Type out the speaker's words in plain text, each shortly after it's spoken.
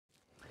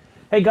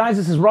Hey guys,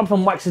 this is Rob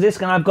from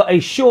Wax-A-Disc, and I've got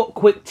a short,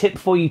 quick tip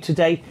for you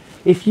today.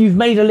 If you've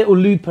made a little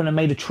loop and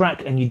made a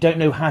track and you don't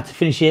know how to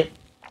finish it,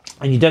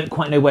 and you don't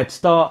quite know where to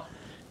start,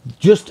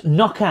 just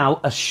knock out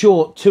a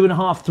short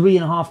 2.5,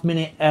 3.5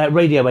 minute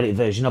radio edit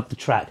version of the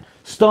track.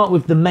 Start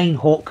with the main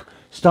hook,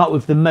 start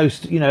with the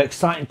most,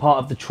 exciting part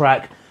of the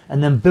track,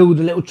 and then build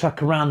a little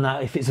track around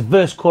that. If it's a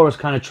verse chorus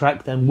kind of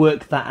track, then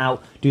work that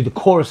out. Do the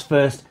chorus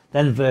first,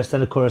 then the verse,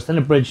 then the chorus, then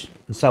the bridge,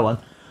 and so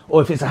on.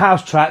 Or if it's a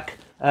house track,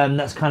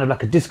 that's kind of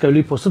like a disco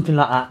loop or something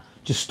like that,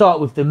 just start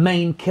with the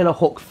main killer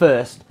hook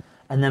first,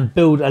 and then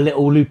build a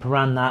little loop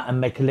around that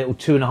and make a little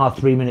 2.5,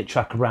 3 minute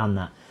track around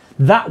that.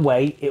 That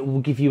way, it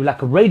will give you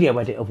like a radio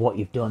edit of what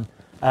you've done,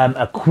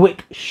 a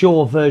quick,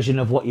 sure version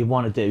of what you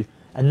want to do,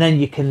 and then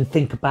you can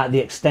think about the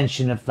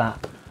extension of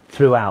that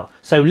throughout.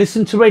 So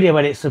listen to radio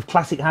edits of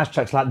classic house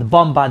tracks like The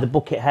Bomb by the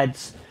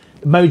Bucketheads,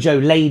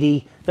 Mojo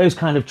Lady, those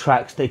kind of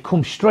tracks. They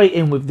come straight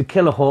in with the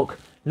killer hook,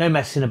 no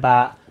messing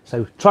about.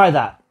 So try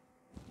that.